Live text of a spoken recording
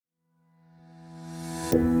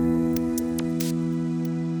Welcome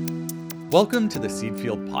to the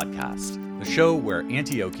Seedfield Podcast, the show where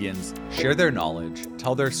Antiochians share their knowledge,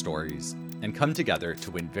 tell their stories, and come together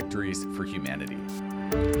to win victories for humanity.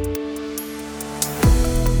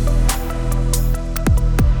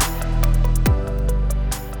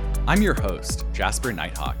 I'm your host, Jasper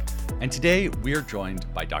Nighthawk, and today we are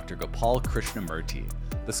joined by Dr. Gopal Krishnamurthy,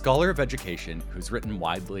 the scholar of education who's written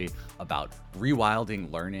widely about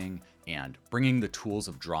rewilding learning and bringing the tools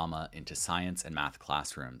of drama into science and math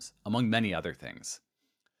classrooms, among many other things.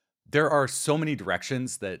 There are so many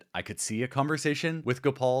directions that I could see a conversation with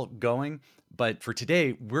Gopal going, but for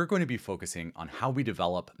today, we're going to be focusing on how we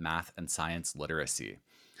develop math and science literacy.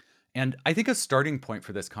 And I think a starting point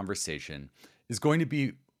for this conversation is going to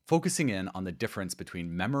be focusing in on the difference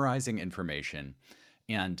between memorizing information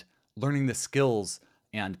and learning the skills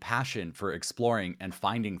and passion for exploring and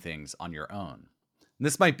finding things on your own.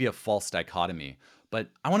 This might be a false dichotomy, but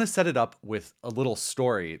I want to set it up with a little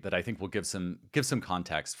story that I think will give some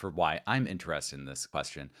context for why I'm interested in this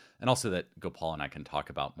question, and also that Gopal and I can talk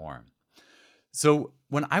about more. So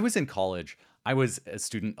when I was in college, I was a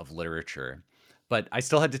student of literature, but I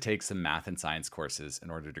still had to take some math and science courses in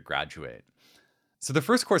order to graduate. So the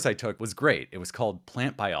first course I took was great. It was called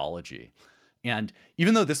plant biology. And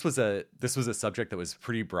even though this was a subject that was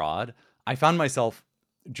pretty broad, I found myself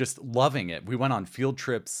just loving it. We went on field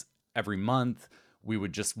trips every month. We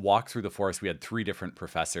would just walk through the forest. We had 3 different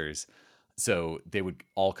professors. So they would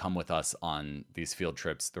all come with us on these field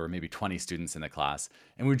trips. There were maybe 20 students in the class.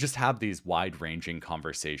 And we would just have these wide-ranging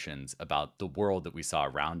conversations about the world that we saw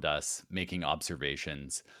around us, making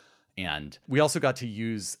observations. And we also got to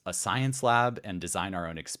use a science lab and design our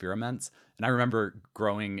own experiments. And I remember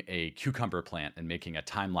growing a cucumber plant and making a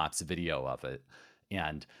time-lapse video of it.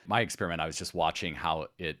 And my experiment, I was just watching how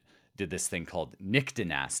it did this thing called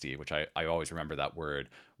nyctinasty, which I always remember that word,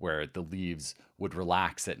 where the leaves would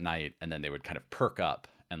relax at night and then they would kind of perk up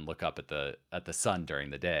and look up at the sun during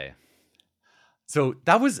the day. So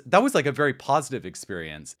that was like a very positive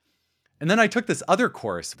experience. And then I took this other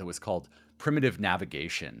course that was called Primitive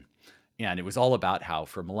Navigation. And it was all about how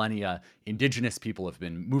for millennia, indigenous people have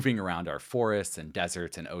been moving around our forests and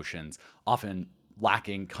deserts and oceans, often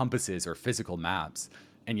lacking compasses or physical maps,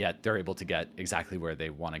 and yet they're able to get exactly where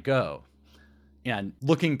they want to go. And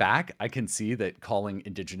looking back, I can see that calling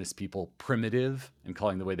indigenous people primitive and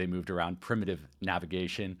calling the way they moved around primitive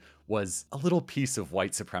navigation was a little piece of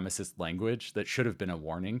white supremacist language that should have been a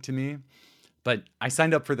warning to me. But I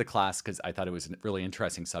signed up for the class because I thought it was a really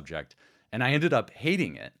interesting subject, and I ended up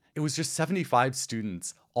hating it. It was just 75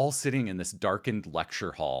 students all sitting in this darkened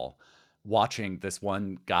lecture hall watching this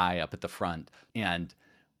one guy up at the front. And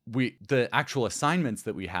the actual assignments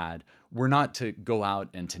that we had were not to go out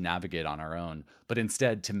and to navigate on our own, but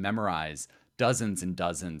instead to memorize dozens and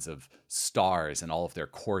dozens of stars and all of their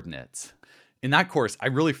coordinates. In that course, I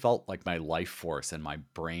really felt like my life force and my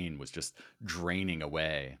brain was just draining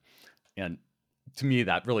away. And to me,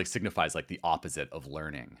 that really signifies like the opposite of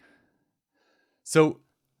learning. So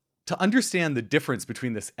to understand the difference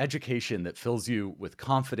between this education that fills you with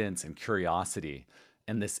confidence and curiosity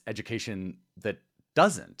and this education that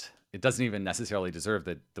doesn't even necessarily deserve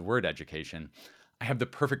the word education, I have the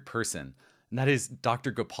perfect person, and that is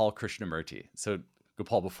Dr. Gopal Krishnamurthy. So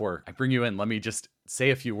Gopal, before I bring you in, let me just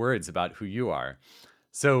say a few words about who you are.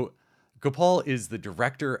 So Gopal is the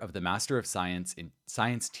director of the Master of Science in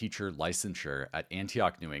Science Teacher Licensure at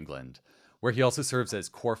Antioch, New England, where he also serves as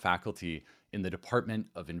core faculty in the Department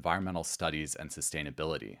of Environmental Studies and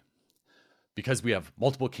Sustainability. Because we have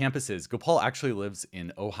multiple campuses, Gopal actually lives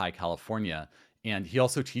in Ojai, California, and he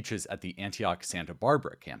also teaches at the Antioch Santa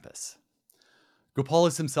Barbara campus. Gopal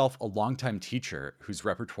is himself a longtime teacher whose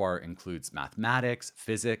repertoire includes mathematics,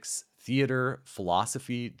 physics, theater,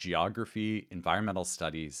 philosophy, geography, environmental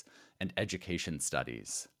studies, and education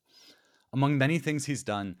studies. Among many things he's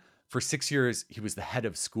done, for 6 years, he was the head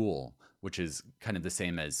of school, which is kind of the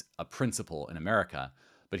same as a principal in America,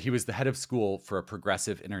 but he was the head of school for a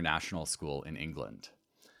progressive international school in England.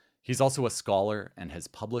 He's also a scholar and has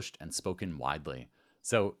published and spoken widely.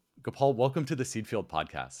 So, Gopal, welcome to the Seedfield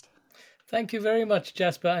Podcast. Thank you very much,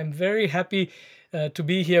 Jasper. I'm very happy to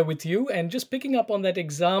be here with you. And just picking up on that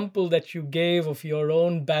example that you gave of your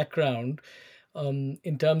own background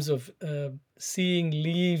in terms of seeing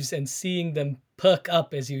leaves and seeing them perk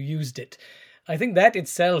up as you used it. I think that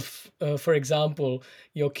itself, for example,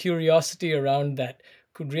 your curiosity around that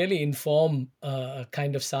could really inform a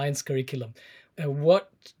kind of science curriculum.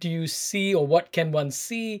 What do you see, or what can one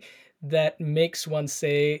see that makes one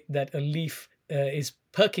say that a leaf is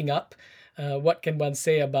perking up What can one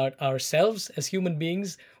say about ourselves as human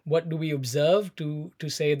beings? What do we observe to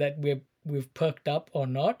say that we've perked up or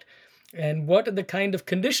not? And what are the kind of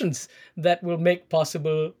conditions that will make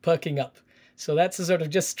possible perking up? So that's a sort of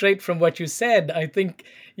just straight from what you said. I think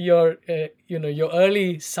your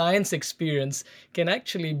early science experience can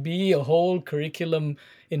actually be a whole curriculum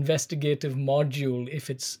investigative module if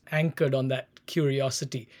it's anchored on that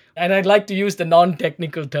curiosity. And I'd like to use the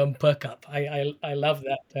non-technical term perk up. I love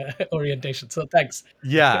that orientation. So thanks.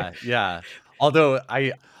 Yeah, yeah. Although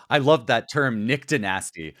I love that term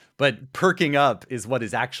nyctinasty, but perking up is what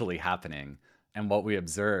is actually happening and what we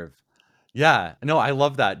observe. Yeah, no, I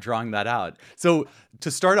love that, drawing that out. So to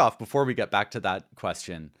start off, before we get back to that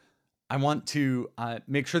question, I want to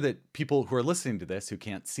make sure that people who are listening to this, who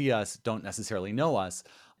can't see us, don't necessarily know us,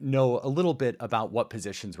 know a little bit about what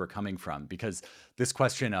positions we're coming from, because this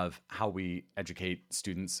question of how we educate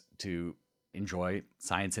students to enjoy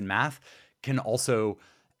science and math can also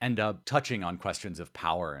end up touching on questions of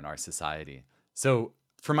power in our society. So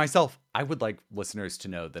for myself, I would like listeners to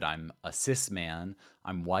know that I'm a cis man,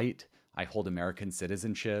 I'm white, I hold American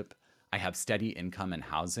citizenship, I have steady income and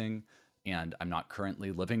housing, and I'm not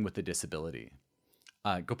currently living with a disability.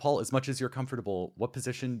 Gopal, as much as you're comfortable, what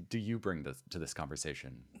position do you bring to this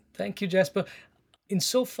conversation? Thank you, Jasper.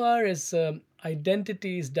 Insofar as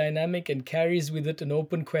identity is dynamic and carries with it an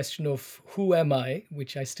open question of who am I,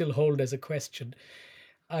 which I still hold as a question,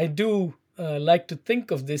 I do like to think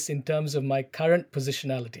of this in terms of my current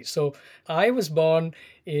positionality. So I was born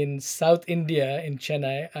in South India, in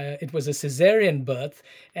Chennai. It was a cesarean birth,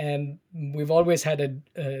 and we've always had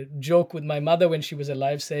a joke with my mother when she was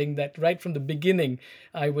alive, saying that right from the beginning,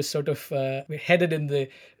 I was sort of headed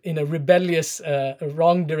in a rebellious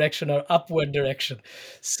wrong direction or upward direction.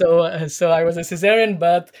 So I was a cesarean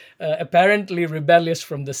birth, apparently rebellious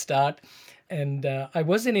from the start. And I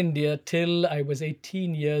was in India till I was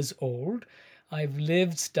 18 years old. I've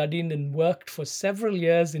lived, studied, and worked for several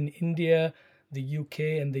years in India, the UK,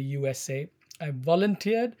 and the USA. I've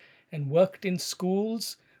volunteered and worked in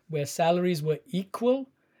schools where salaries were equal,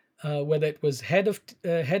 whether it was head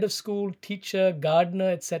of school, teacher, gardener,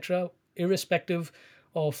 etc., irrespective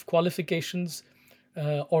of qualifications,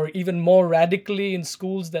 or even more radically in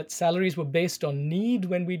schools that salaries were based on need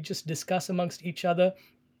when we just discuss amongst each other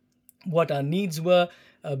what our needs were,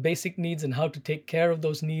 basic needs, and how to take care of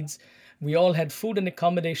those needs. We all had food and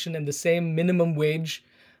accommodation and the same minimum wage,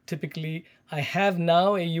 typically. I have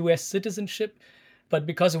now a US citizenship, but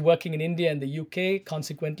because of working in India and the UK,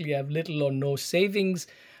 consequently, I have little or no savings.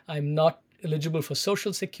 I'm not eligible for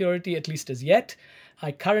Social Security, at least as yet.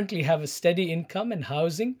 I currently have a steady income and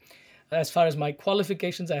housing. As far as my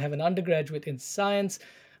qualifications, I have an undergraduate in science,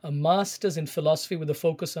 a master's in philosophy with a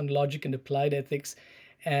focus on logic and applied ethics,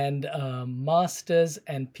 and a master's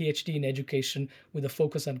and PhD in education with a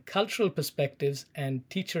focus on cultural perspectives and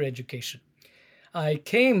teacher education. I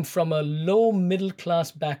came from a low middle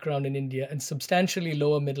class background in India and substantially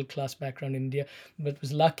lower middle class background in India, but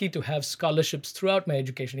was lucky to have scholarships throughout my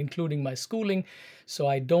education, including my schooling, so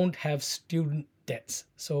I don't have student debts.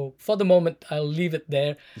 So for the moment, I'll leave it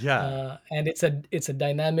there. Yeah. And it's a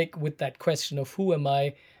dynamic with that question of who am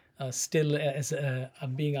I, still as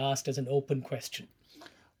being asked as an open question.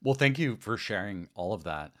 Well, thank you for sharing all of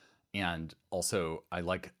that. And also, I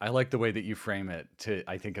like the way that you frame it. To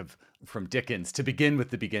I think of from Dickens, to begin with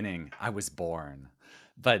the beginning, I was born.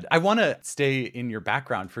 But I want to stay in your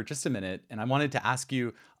background for just a minute, and I wanted to ask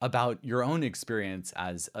you about your own experience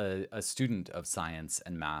as a student of science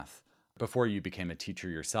and math before you became a teacher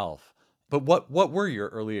yourself. But what were your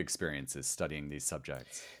early experiences studying these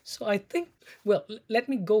subjects? So I think, well, let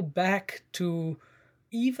me go back to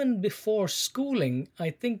even before schooling. I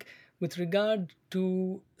think with regard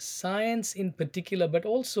to science in particular, but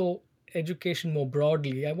also education more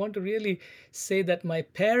broadly, I want to really say that my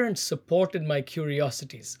parents supported my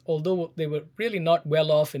curiosities. Although they were really not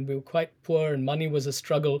well off and we were quite poor and money was a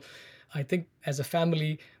struggle, I think as a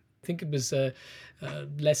family, I think it was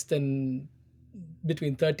less than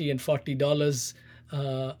between $30 and $40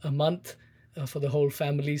 a month for the whole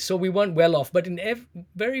family. So we weren't well off, but in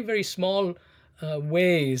very, very small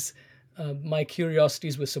ways, my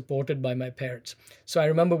curiosities were supported by my parents. So I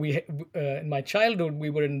remember in my childhood, we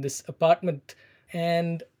were in this apartment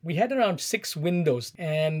and we had around 6 windows.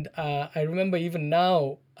 And I remember even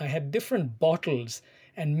now, I had different bottles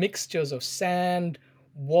and mixtures of sand,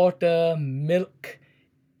 water, milk,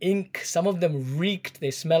 ink. Some of them reeked, they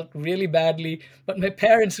smelt really badly, but my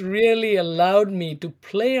parents really allowed me to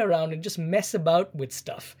play around and just mess about with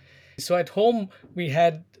stuff. So at home,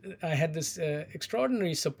 I had this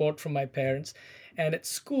extraordinary support from my parents, and at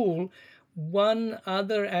school, One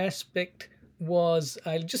other aspect was,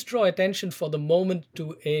 I'll just draw attention for the moment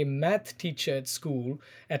to a math teacher at school,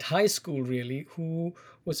 at high school really, who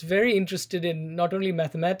was very interested in not only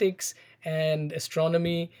mathematics and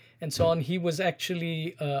astronomy and so on. He was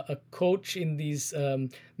actually a coach in these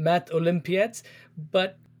math Olympiads.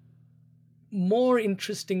 But more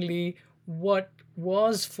interestingly, what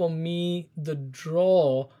was for me the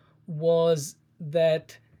draw was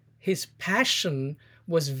that his passion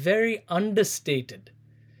was very understated.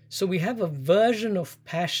 So we have a version of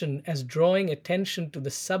passion as drawing attention to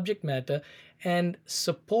the subject matter and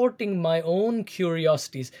supporting my own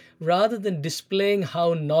curiosities rather than displaying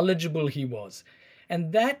how knowledgeable he was.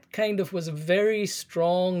 And that kind of was a very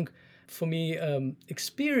strong, for me,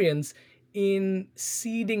 experience in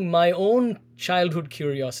seeding my own childhood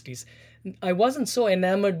curiosities. I wasn't so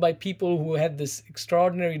enamored by people who had this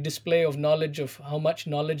extraordinary display of knowledge, of how much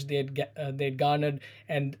knowledge they'd garnered,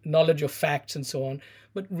 and knowledge of facts and so on,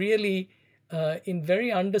 but really, in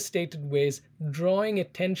very understated ways, drawing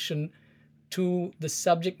attention to the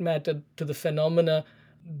subject matter, to the phenomena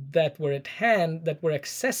that were at hand, that were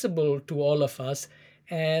accessible to all of us,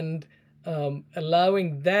 and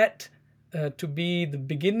allowing that to be the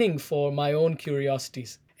beginning for my own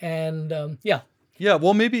curiosities. And yeah. Yeah,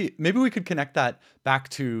 well, maybe we could connect that back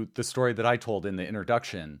to the story that I told in the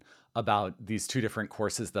introduction about these two different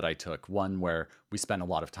courses that I took. One where we spent a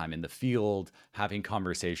lot of time in the field, having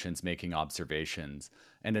conversations, making observations,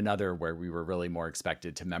 and another where we were really more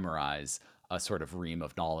expected to memorize a sort of ream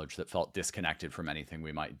of knowledge that felt disconnected from anything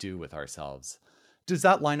we might do with ourselves. Does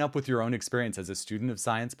that line up with your own experience as a student of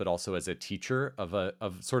science, but also as a teacher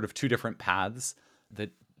of sort of two different paths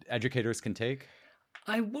that educators can take?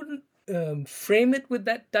 I wouldn't frame it with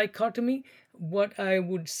that dichotomy. What I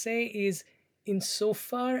would say is,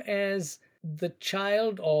 insofar as the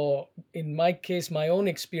child, or in my case, my own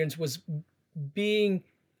experience was being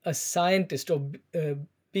a scientist, or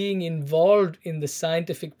being involved in the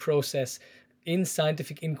scientific process, in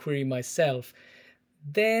scientific inquiry myself,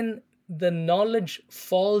 then the knowledge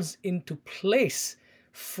falls into place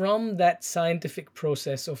from that scientific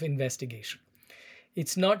process of investigation.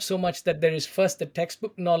 It's not so much that there is first the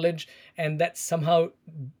textbook knowledge and that's somehow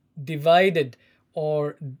divided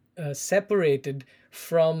or separated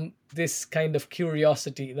from this kind of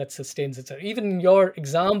curiosity that sustains itself. Even in your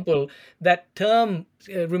example, that term,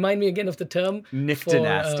 remind me again of the term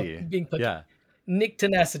Nyctinasty. for being Yeah.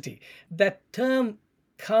 Nyctinacity. That term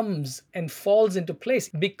comes and falls into place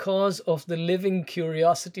because of the living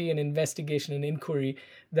curiosity and investigation and inquiry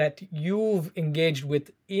that you've engaged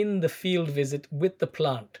with in the field visit with the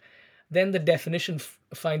plant. Then the definition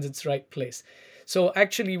finds its right place. So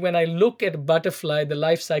actually, when I look at a butterfly, the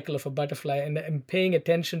life cycle of a butterfly, and I'm paying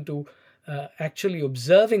attention to actually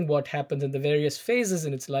observing what happens in the various phases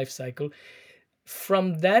in its life cycle,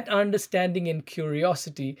 from that understanding and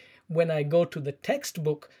curiosity, when I go to the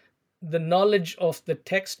textbook, the knowledge of the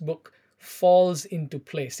textbook falls into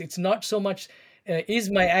place. It's not so much is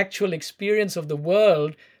my actual experience of the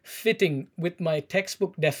world fitting with my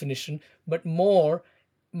textbook definition, but more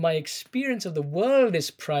my experience of the world is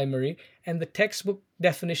primary, and the textbook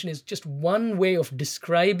definition is just one way of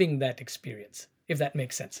describing that experience, if that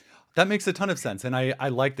makes sense. That makes a ton of sense. And I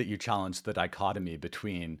like that you challenged the dichotomy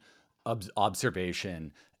between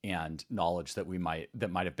observation and knowledge that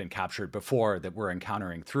might have been captured before, that we're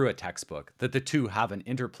encountering through a textbook, that the two have an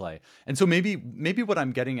interplay. And so maybe what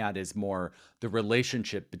I'm getting at is more the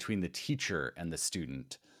relationship between the teacher and the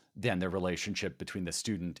student than the relationship between the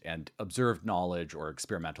student and observed knowledge or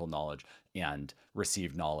experimental knowledge and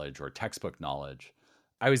received knowledge or textbook knowledge.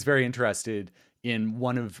 I was very interested in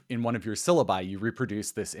one of your syllabi. You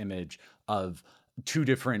reproduced this image of two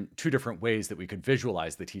different ways that we could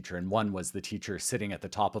visualize the teacher, and one was the teacher sitting at the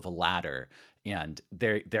top of a ladder, and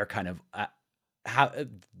they're kind of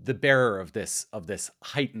the bearer of this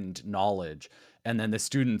heightened knowledge, and then the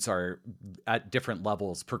students are at different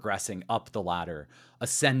levels progressing up the ladder,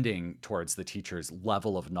 ascending towards the teacher's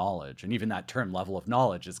level of knowledge. And even that term level of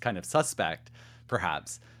knowledge is kind of suspect,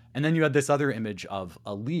 perhaps. And then you had this other image of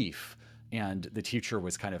a leaf, and the teacher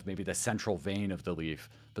was kind of maybe the central vein of the leaf,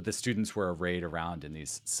 but the students were arrayed around in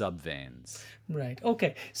these sub-veins. Right.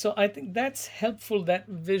 Okay. So I think that's helpful. That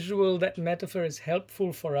visual, that metaphor is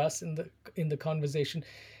helpful for us in the conversation.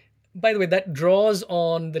 By the way, that draws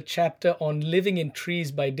on the chapter on living in trees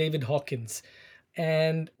by David Hawkins.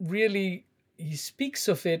 And really, he speaks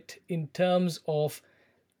of it in terms of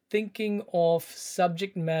thinking of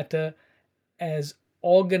subject matter as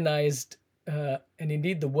organized, and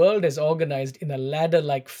indeed the world is organized in a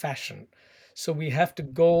ladder-like fashion. So we have to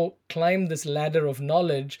go climb this ladder of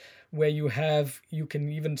knowledge where you can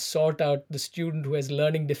even sort out the student who has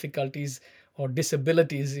learning difficulties or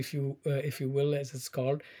disabilities, if you will, as it's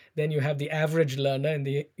called. Then you have the average learner, and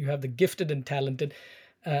you have the gifted and talented,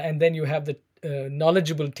 and then you have the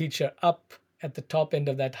knowledgeable teacher up at the top end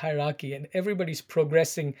of that hierarchy, and everybody's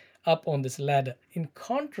progressing up on this ladder. In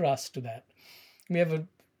contrast to that, we have a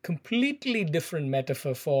completely different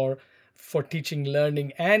metaphor for teaching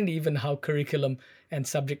learning and even how curriculum and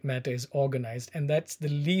subject matter is organized, and that's the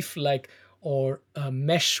leaf-like or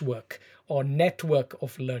meshwork or network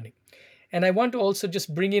of learning. And I want to also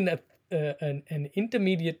just bring in an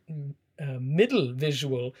intermediate middle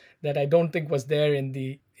visual that I don't think was there in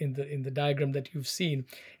the diagram that you've seen,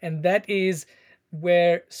 and that is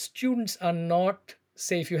where students are not,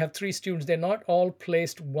 say if you have three students, they're not all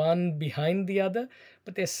placed one behind the other,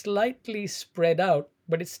 but they're slightly spread out,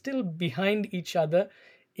 but it's still behind each other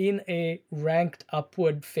in a ranked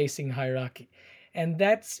upward facing hierarchy. And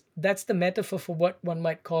that's the metaphor for what one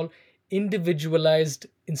might call individualized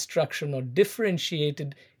instruction or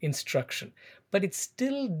differentiated instruction. But it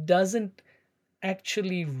still doesn't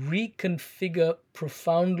actually reconfigure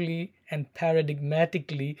profoundly and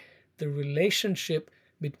paradigmatically the relationship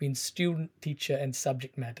between student, teacher, and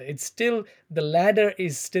subject matter. It's still, the ladder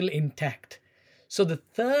is still intact. So the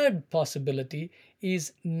third possibility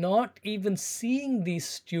is not even seeing these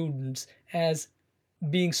students as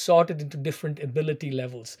being sorted into different ability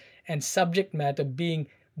levels and subject matter being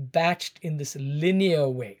batched in this linear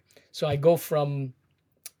way. So I go from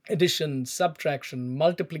addition, subtraction,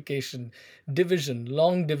 multiplication, division,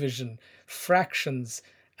 long division, fractions,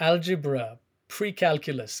 algebra,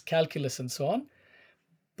 pre-calculus, calculus, and so on.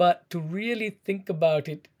 But to really think about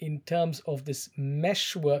it in terms of this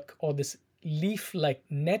meshwork or this leaf-like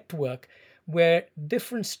network where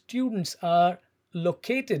different students are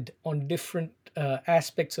located on different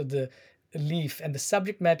aspects of the leaf, and the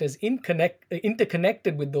subject matter is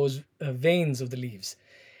interconnected with those veins of the leaves.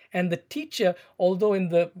 And the teacher, although in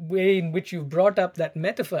the way in which you brought up that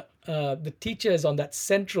metaphor, the teacher is on that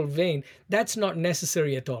central vein, that's not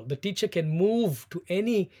necessary at all. The teacher can move to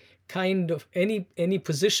any kind of any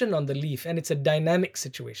position on the leaf, and it's a dynamic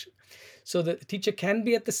situation. So the teacher can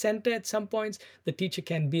be at the center at some points, the teacher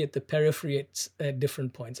can be at the periphery at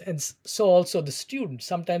different points. And so also the student,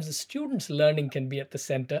 sometimes the student's learning can be at the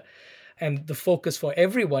center and the focus for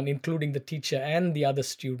everyone, including the teacher and the other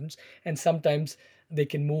students, and sometimes they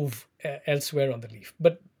can move elsewhere on the leaf.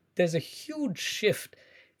 But there's a huge shift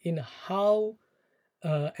in how,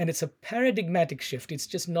 and it's a paradigmatic shift. It's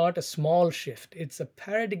just not a small shift. It's a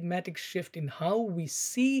paradigmatic shift in how we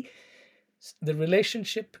see the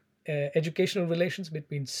relationship, educational relations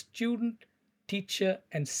between student, teacher,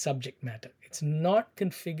 and subject matter. It's not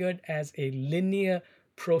configured as a linear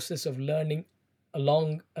process of learning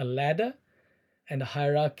along a ladder and a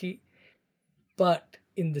hierarchy, but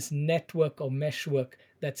in this network or meshwork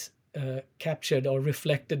that's captured or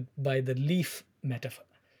reflected by the leaf metaphor.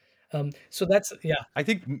 So that's, yeah. I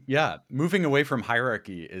think, yeah, moving away from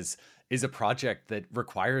hierarchy is a project that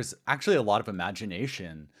requires actually a lot of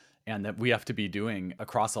imagination, and that we have to be doing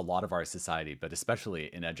across a lot of our society, but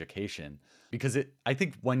especially in education. Because I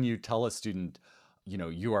think when you tell a student,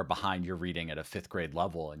 you are behind your reading at a 5th grade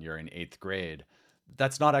level and you're in 8th grade,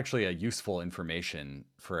 that's not actually a useful information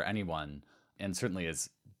for anyone, and certainly is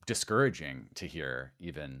discouraging to hear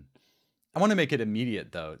even. I want to make it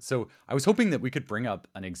immediate though. So I was hoping that we could bring up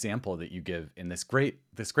an example that you give in this great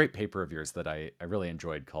paper of yours that I really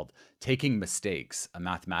enjoyed, called Taking Mistakes, a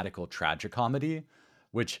Mathematical Tragicomedy,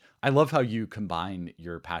 which I love how you combine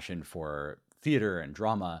your passion for theater and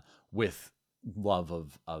drama with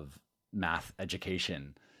love of math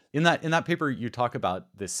education. In that paper, you talk about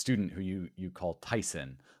this student who you call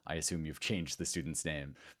Tyson. I assume you've changed the student's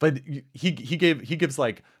name, but he gives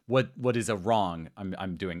like what is a wrong,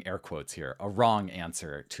 I'm doing air quotes here, a wrong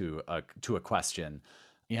answer to a question,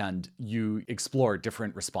 and you explore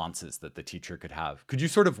different responses that the teacher could have. Could you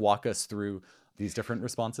sort of walk us through these different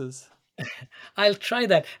responses? I'll try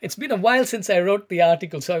that. It's been a while since I wrote the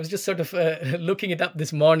article, so I was just sort of looking it up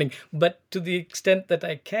this morning. But to the extent that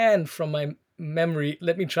I can from my memory,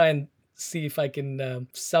 let me try and see if I can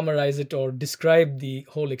summarize it or describe the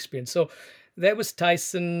whole experience. So there was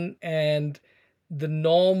Tyson, and the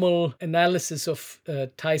normal analysis of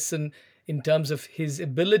Tyson in terms of his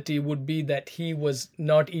ability would be that he was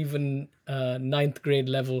not even 9th grade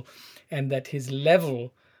level, and that his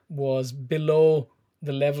level was below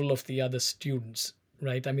the level of the other students,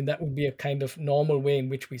 right? I mean, that would be a kind of normal way in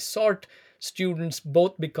which we sort students,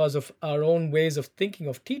 both because of our own ways of thinking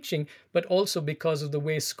of teaching, but also because of the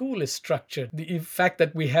way school is structured. The fact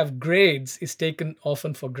that we have grades is taken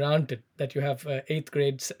often for granted, that you have eighth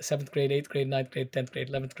grade, seventh grade, eighth grade, ninth grade, 10th grade,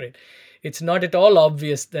 11th grade. It's not at all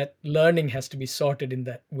obvious that learning has to be sorted in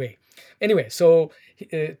that way. Anyway, so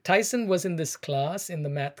Tyson was in this class, in the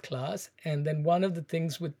math class, and then one of the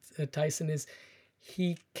things with Tyson is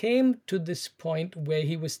he came to this point where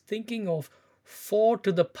he was thinking of 4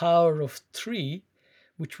 to the power of 3,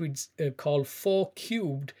 which we'd call 4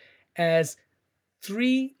 cubed, as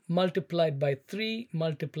 3 multiplied by 3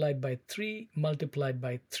 multiplied by 3 multiplied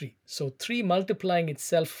by 3. So 3 multiplying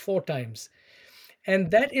itself 4 times. And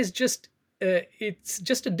that is just, it's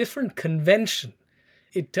just a different convention.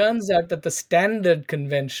 It turns out that the standard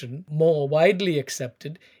convention, more widely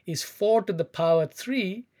accepted, is 4 to the power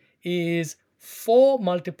 3 is 4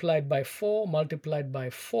 multiplied by 4 multiplied by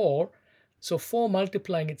 4. So 4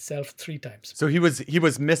 multiplying itself 3 times. So he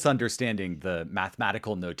was misunderstanding the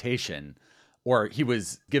mathematical notation, or he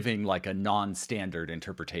was giving like a non-standard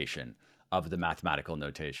interpretation of the mathematical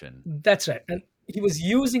notation. That's right. And he was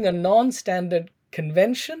using a non-standard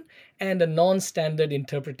convention and a non-standard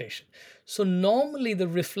interpretation. So normally the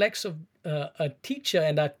reflex of a teacher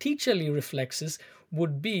and our teacherly reflexes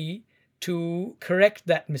would be to correct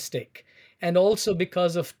that mistake. And also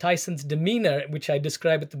because of Tyson's demeanor, which I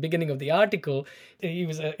described at the beginning of the article, he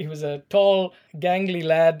was a tall, gangly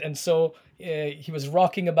lad, and so he was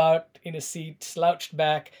rocking about in a seat, slouched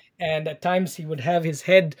back, and at times he would have his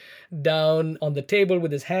head down on the table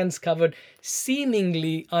with his hands covered,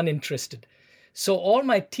 seemingly uninterested. So all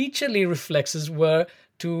my teacherly reflexes were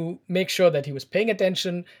to make sure that he was paying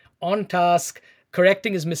attention, on task,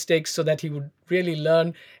 correcting his mistakes so that he would really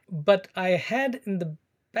learn. But I had in the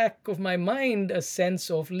back of my mind a sense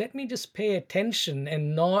of, let me just pay attention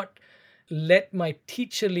and not let my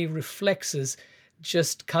teacherly reflexes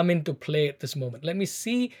just come into play at this moment. Let me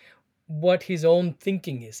see what his own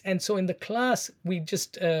thinking is. And so in the class, we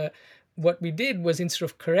just, what we did was, instead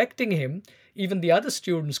of correcting him, even the other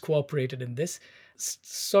students cooperated in this,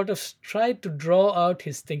 sort of tried to draw out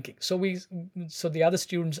his thinking. So the other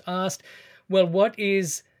students asked, well, what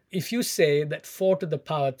is, if you say that 4 to the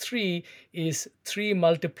power 3 is 3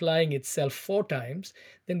 multiplying itself 4 times,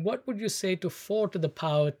 then what would you say to 4 to the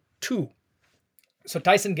power 2? So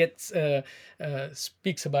Tyson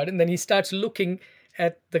speaks about it, and then he starts looking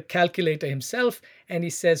at the calculator himself, and he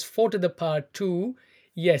says 4 to the power 2,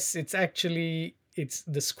 yes, it's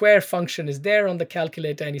the square function is there on the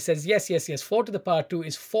calculator, and he says, yes, 4 to the power 2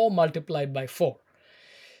 is 4 multiplied by 4.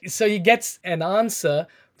 So he gets an answer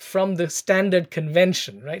from the standard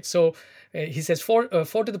convention, right? So he says 4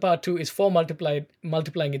 to the power 2 is 4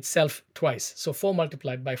 multiplying itself twice. So 4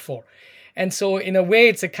 multiplied by 4. And so in a way,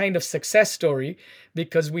 it's a kind of success story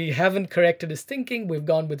because we haven't corrected his thinking. We've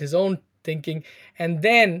gone with his own thinking. And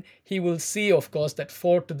then he will see, of course, that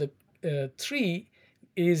 4 to the 3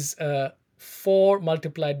 is 4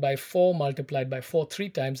 multiplied by 4 multiplied by 4 3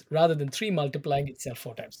 times, rather than 3 multiplying itself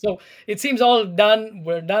 4 times. So it seems all done.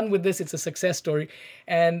 We're done with this. It's a success story.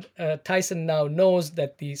 And Tyson now knows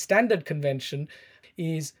that the standard convention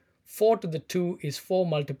is 4 to the 2 is 4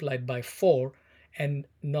 multiplied by 4, and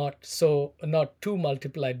not 2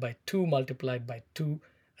 multiplied by 2 multiplied by 2.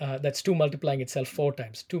 That's 2 multiplying itself 4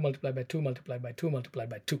 times. 2 multiplied by 2 multiplied by 2 multiplied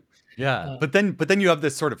by 2. Yeah, but then you have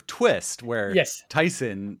this sort of twist where yes.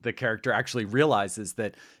 Tyson, the character, actually realizes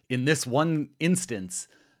that in this one instance,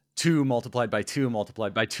 2 multiplied by 2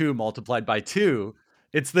 multiplied by 2 multiplied by 2,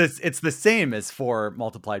 it's the same as 4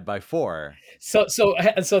 multiplied by 4. So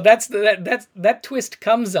that twist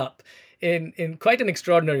comes up in quite an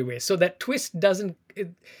extraordinary way. So that twist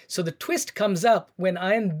so the twist comes up when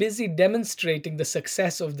I am busy demonstrating the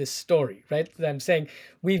success of this story, right? I'm saying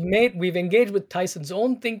we've engaged with Tyson's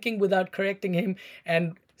own thinking without correcting him,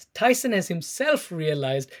 and Tyson has himself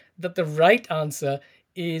realized that the right answer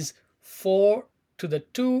is 4 to the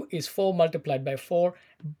 2 is 4 multiplied by 4.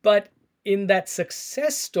 But in that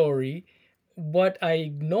success story, what I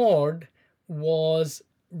ignored was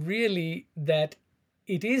really that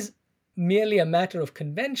it is merely a matter of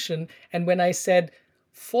convention. And when I said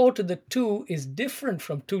 4 to the 2 is different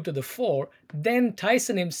from 2 to the 4, then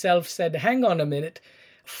Tyson himself said, hang on a minute,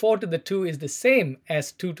 4 to the 2 is the same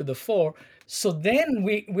as 2 to the 4. So then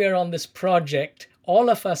we're on this project, all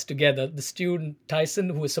of us together, the student Tyson,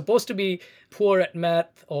 who was supposed to be poor at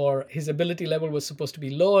math, or his ability level was supposed to be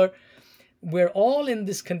lower. We're all in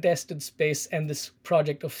this contested space and this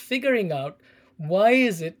project of figuring out, why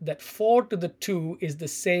is it that 4 to the 2 is the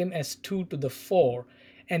same as 2 to the 4?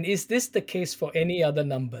 And is this the case for any other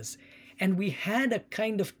numbers? And we had a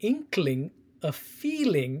kind of inkling, a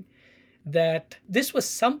feeling that this was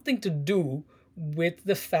something to do with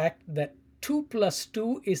the fact that 2 plus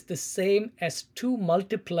 2 is the same as 2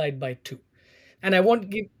 multiplied by 2. And I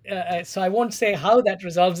won't say how that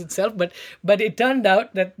resolves itself, but it turned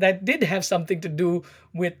out that that did have something to do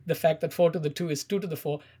with the fact that 4 to the 2 is 2 to the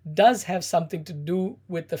 4, does have something to do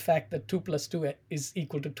with the fact that 2 plus 2 is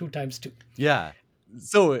equal to 2 times 2. Yeah.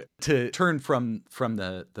 So to turn from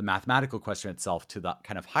the mathematical question itself to the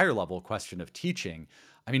kind of higher level question of teaching,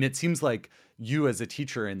 I mean, it seems like you as a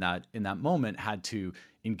teacher in that moment had to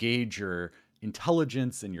engage your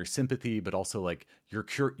intelligence and your sympathy, but also like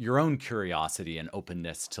your own curiosity and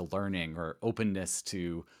openness to learning, or openness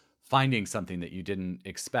to finding something that you didn't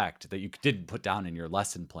expect, that you didn't put down in your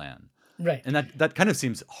lesson plan. Right. And that kind of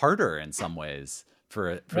seems harder in some ways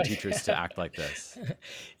for Right. teachers to act like this.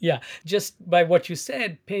 Yeah, just by what you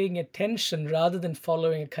said, paying attention rather than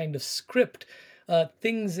following a kind of script,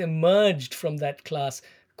 things emerged from that class,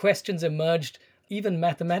 questions emerged, even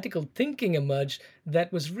mathematical thinking emerged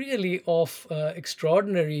that was really of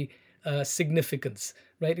extraordinary significance,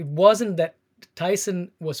 right? It wasn't that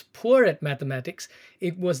Tyson was poor at mathematics.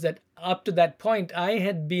 It was that up to that point, I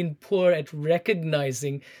had been poor at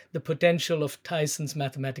recognizing the potential of Tyson's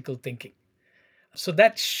mathematical thinking. So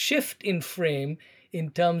that shift in frame in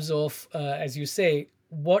terms of, as you say,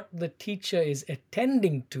 what the teacher is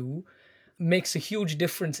attending to makes a huge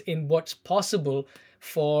difference in what's possible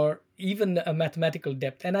for even a mathematical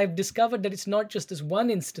depth. And I've discovered that it's not just this one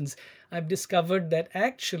instance. I've discovered that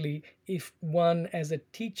actually, if one as a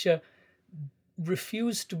teacher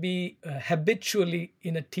refused to be habitually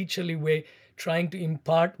in a teacherly way, trying to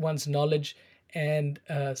impart one's knowledge and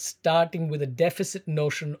starting with a deficit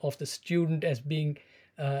notion of the student as being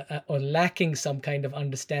or lacking some kind of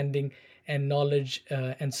understanding and knowledge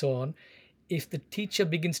and so on, if the teacher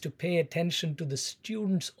begins to pay attention to the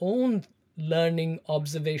student's own learning,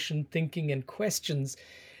 observation, thinking, and questions,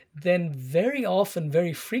 then very often,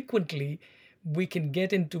 very frequently, we can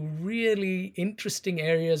get into really interesting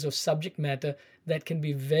areas of subject matter that can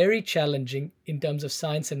be very challenging in terms of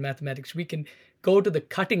science and mathematics. We can go to the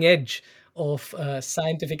cutting edge of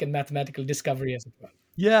scientific and mathematical discovery as well.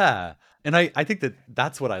 Yeah. And I think that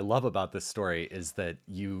that's what I love about this story, is that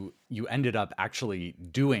you ended up actually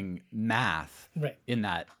doing math Right. in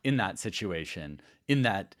that situation, in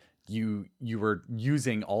that you were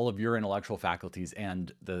using all of your intellectual faculties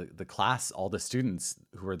and the class, all the students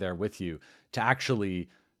who were there with you, to actually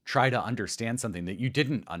try to understand something that you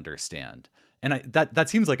didn't understand. And that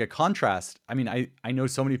seems like a contrast. I mean, I know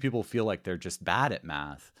so many people feel like they're just bad at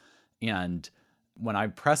math, and when I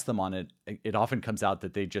press them on it, it often comes out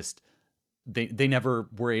that they never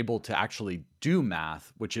were able to actually do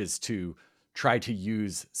math, which is to try to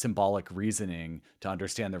use symbolic reasoning to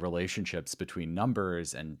understand the relationships between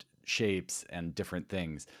numbers and shapes and different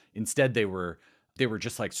things. Instead, they were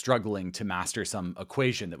just like struggling to master some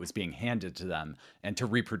equation that was being handed to them and to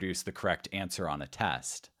reproduce the correct answer on a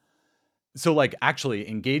test. So like actually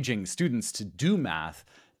engaging students to do math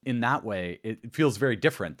in that way, it feels very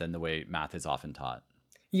different than the way math is often taught.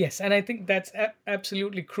 Yes, and I think that's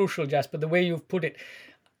absolutely crucial, Jasper, the way you've put it.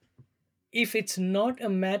 If it's not a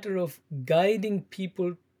matter of guiding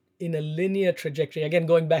people in a linear trajectory, again,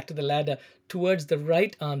 going back to the ladder, towards the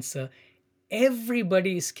right answer,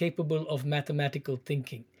 everybody is capable of mathematical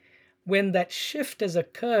thinking. When that shift has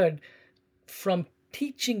occurred from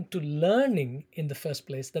teaching to learning in the first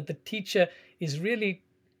place, that the teacher is really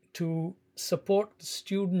to support the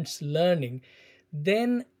students' learning,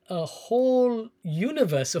 then a whole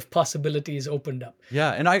universe of possibilities opened up.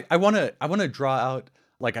 Yeah, and I want to draw out,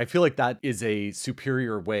 like, I feel like that is a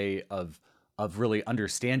superior way of really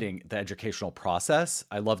understanding the educational process.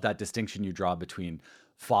 I love that distinction you draw between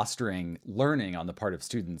fostering learning on the part of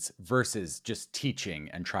students versus just teaching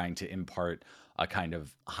and trying to impart a kind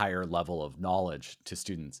of higher level of knowledge to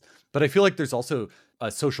students. But I feel like there's also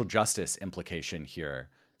a social justice implication here.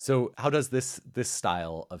 So how does this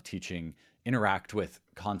style of teaching interact with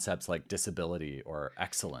concepts like disability or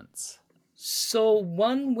excellence? So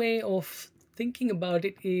one way of thinking about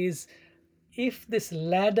it is, if this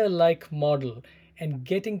ladder-like model and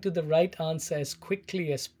getting to the right answer as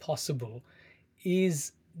quickly as possible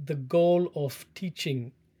is the goal of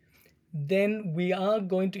teaching, then we are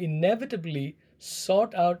going to inevitably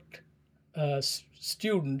sort out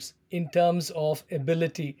students in terms of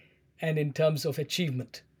ability and in terms of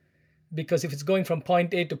achievement. Because if it's going from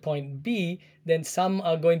point A to point B, then some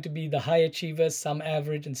are going to be the high achievers, some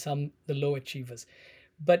average, and some the low achievers.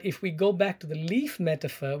 But if we go back to the leaf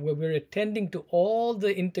metaphor, where we're attending to all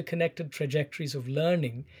the interconnected trajectories of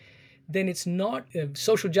learning, then it's not,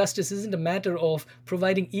 social justice isn't a matter of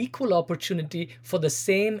providing equal opportunity for the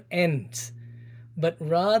same ends, but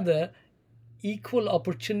rather equal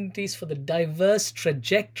opportunities for the diverse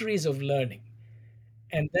trajectories of learning.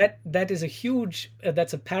 And that is a huge,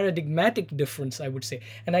 that's a paradigmatic difference, I would say.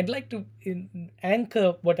 And I'd like to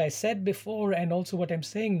anchor what I said before and also what I'm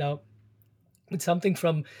saying now with something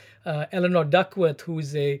from Eleanor Duckworth, who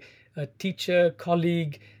is a teacher,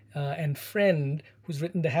 colleague, and friend, who's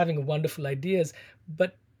written The Having of Wonderful Ideas.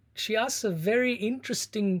 But she asks a very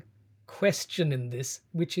interesting question in this,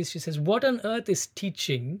 which is, she says, what on earth is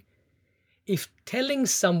teaching if telling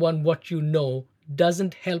someone what you know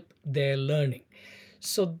doesn't help their learning?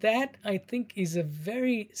 So that, I think, is a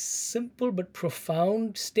very simple but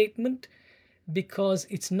profound statement, because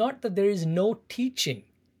it's not that there is no teaching.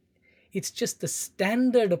 It's just the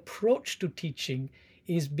standard approach to teaching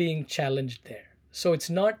is being challenged there. So it's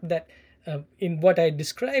not that in what I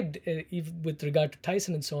described, even with regard to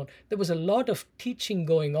Tyson and so on, there was a lot of teaching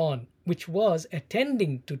going on, which was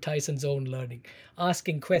attending to Tyson's own learning,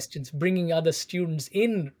 asking questions, bringing other students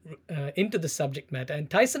into the subject matter. And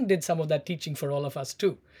Tyson did some of that teaching for all of us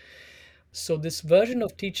too. So this version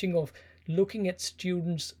of teaching, of looking at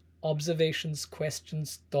students' observations,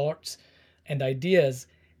 questions, thoughts, and ideas,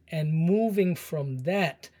 and moving from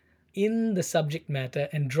that in the subject matter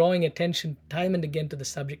and drawing attention time and again to the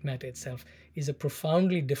subject matter itself, is a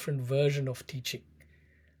profoundly different version of teaching.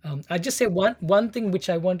 I just say one thing which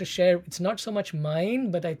I want to share. It's not so much mine,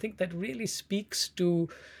 but I think that really speaks to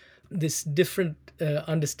this different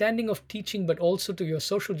understanding of teaching, but also to your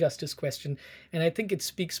social justice question. And I think it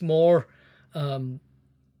speaks more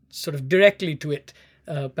sort of directly to it,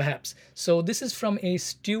 perhaps. So this is from a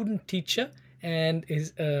student teacher, and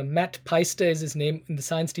Matt Peister is his name, in the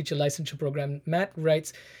Science Teacher Licensure Program. Matt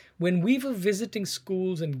writes, when we were visiting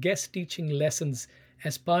schools and guest teaching lessons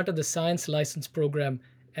as part of the Science License Program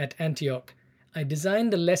at Antioch, I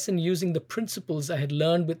designed a lesson using the principles I had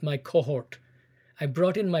learned with my cohort. I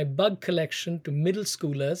brought in my bug collection to middle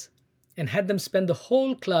schoolers and had them spend the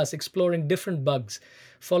whole class exploring different bugs,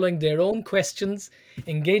 following their own questions,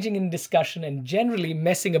 engaging in discussion, and generally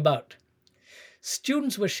messing about.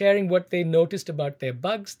 Students were sharing what they noticed about their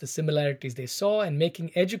bugs, the similarities they saw, and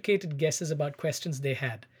making educated guesses about questions they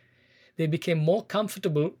had. They became more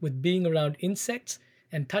comfortable with being around insects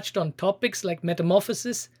and touched on topics like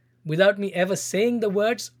metamorphosis without me ever saying the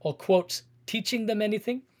words or, quotes, teaching them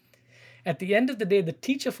anything. At the end of the day, the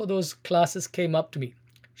teacher for those classes came up to me.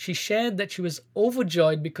 She shared that she was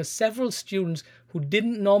overjoyed because several students who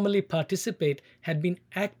didn't normally participate had been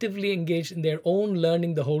actively engaged in their own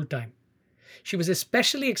learning the whole time. She was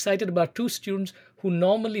especially excited about two students who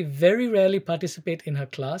normally very rarely participate in her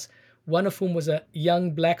class, one of whom was a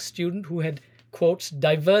young black student who had, quotes,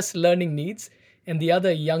 diverse learning needs, and the other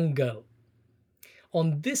a young girl.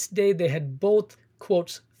 On this day, they had both,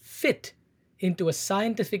 quotes, fit into a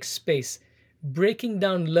scientific space, breaking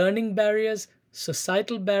down learning barriers,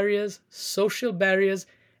 societal barriers, social barriers,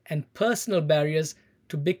 and personal barriers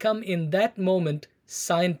to become, in that moment,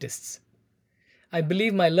 scientists. I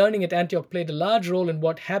believe my learning at Antioch played a large role in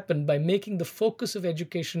what happened by making the focus of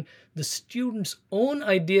education the students' own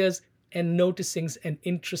ideas and noticings and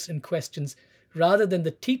interests and questions, rather than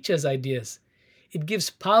the teacher's ideas. It gives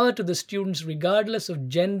power to the students regardless of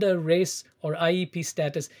gender, race, or IEP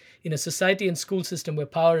status in a society and school system where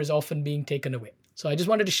power is often being taken away. So I just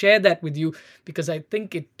wanted to share that with you because I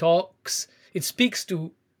think it speaks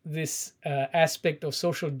to this aspect of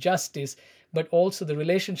social justice, but also the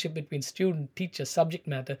relationship between student, teacher, subject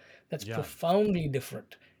matter that's profoundly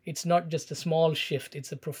different. It's not just a small shift,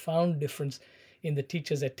 it's a profound difference in the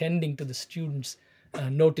teachers attending to the students'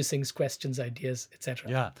 noticings, questions, ideas,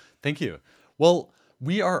 etc. Yeah, thank you. Well,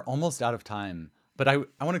 we are almost out of time, but I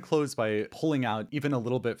want to close by pulling out even a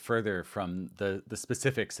little bit further from the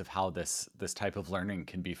specifics of how this type of learning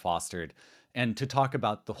can be fostered, and to talk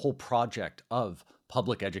about the whole project of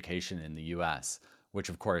public education in the US, which,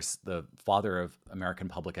 of course, the father of American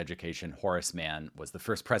public education, Horace Mann, was the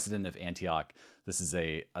first president of Antioch. This is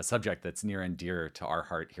a subject that's near and dear to our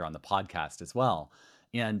heart here on the podcast as well.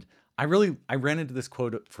 And I ran into this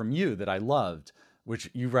quote from you that I loved, which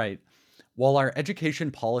you write, while our education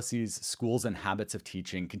policies, schools, and habits of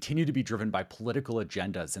teaching continue to be driven by political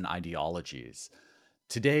agendas and ideologies,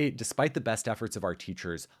 today, despite the best efforts of our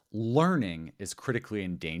teachers, learning is critically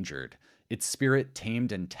endangered, its spirit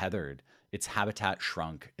tamed and tethered, its habitat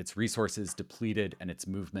shrunk, its resources depleted, and its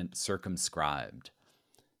movement circumscribed.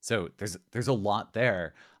 So there's a lot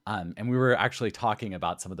there. And we were actually talking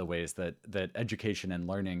about some of the ways that education and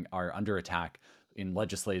learning are under attack in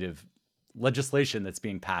legislation that's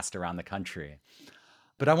being passed around the country.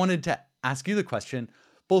 But I wanted to ask you the question,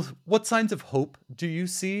 both what signs of hope do you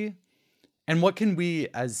see? And what can we,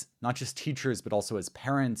 as not just teachers, but also as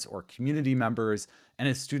parents or community members and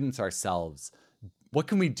as students ourselves, what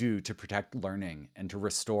can we do to protect learning and to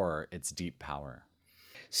restore its deep power?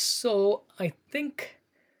 So I think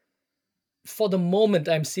for the moment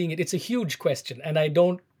I'm seeing it, it's a huge question, and I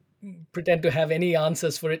don't pretend to have any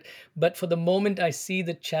answers for it. But for the moment, I see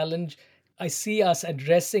the challenge. I see us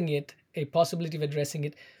addressing it, a possibility of addressing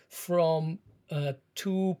it from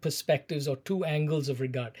two perspectives or two angles of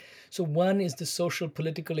regard. So one is the social,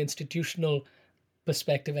 political, institutional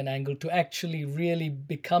perspective and angle, to actually really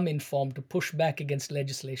become informed, to push back against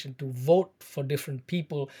legislation, to vote for different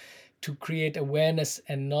people, to create awareness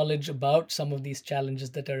and knowledge about some of these challenges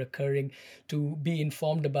that are occurring, to be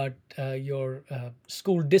informed about your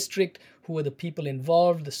school district, who are the people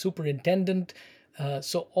involved, the superintendent.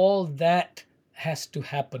 So all that has to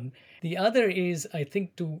happen. The other is, I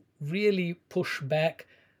think, to really push back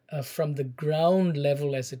from the ground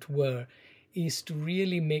level, as it were, is to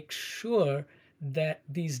really make sure that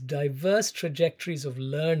these diverse trajectories of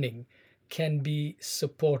learning can be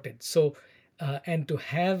supported. So, and to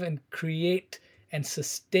have and create and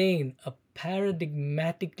sustain a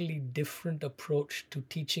paradigmatically different approach to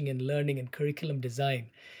teaching and learning and curriculum design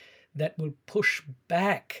that will push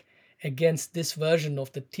back against this version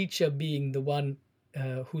of the teacher being the one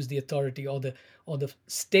who's the authority, or the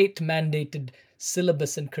state mandated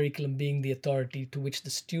syllabus and curriculum being the authority to which the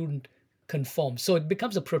student conforms. So it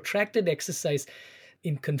becomes a protracted exercise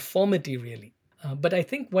in conformity, really. But I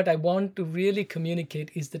think what I want to really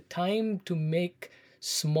communicate is the time to make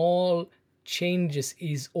small changes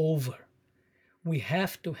is over. We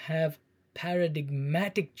have to have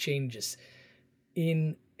paradigmatic changes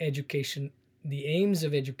in education, the aims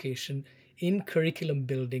of education, in curriculum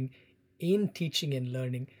building, in teaching and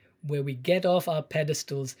learning, where we get off our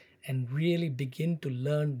pedestals and really begin to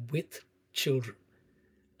learn with children.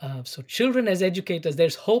 So children as educators,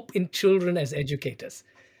 there's hope in children as educators,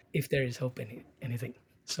 if there is hope in anything.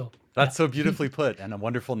 So that's so beautifully put, and a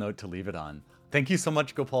wonderful note to leave it on. Thank you so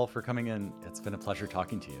much, Gopal, for coming in. It's been a pleasure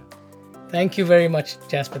talking to you. Thank you very much,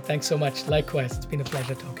 Jasper. Thanks so much. Likewise, it's been a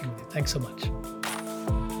pleasure talking with you. Thanks so much.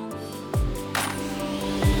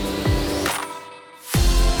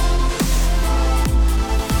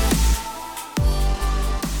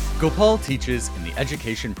 Gopal teaches in the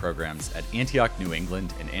education programs at Antioch, New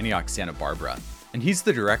England and Antioch, Santa Barbara, and he's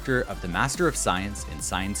the director of the Master of Science in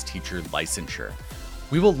Science Teacher Licensure.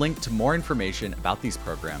 We will link to more information about these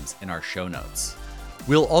programs in our show notes.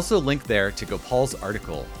 We'll also link there to Gopal's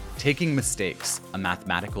article, Taking Mistakes, a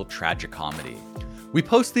Mathematical Tragicomedy. We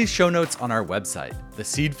post these show notes on our website,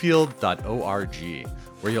 theseedfield.org,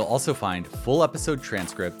 where you'll also find full episode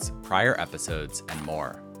transcripts, prior episodes, and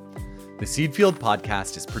more. The Seedfield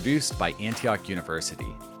podcast is produced by Antioch University.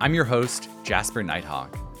 I'm your host, Jasper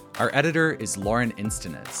Nighthawk. Our editor is Lauren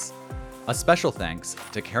Instanez. A special thanks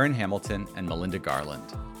to Karen Hamilton and Melinda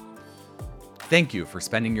Garland. Thank you for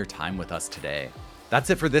spending your time with us today.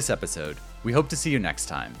 That's it for this episode. We hope to see you next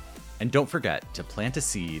time. And don't forget to plant a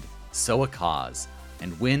seed, sow a cause,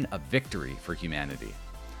 and win a victory for humanity.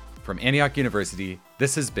 From Antioch University,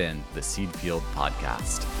 this has been the Seedfield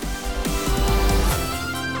Podcast.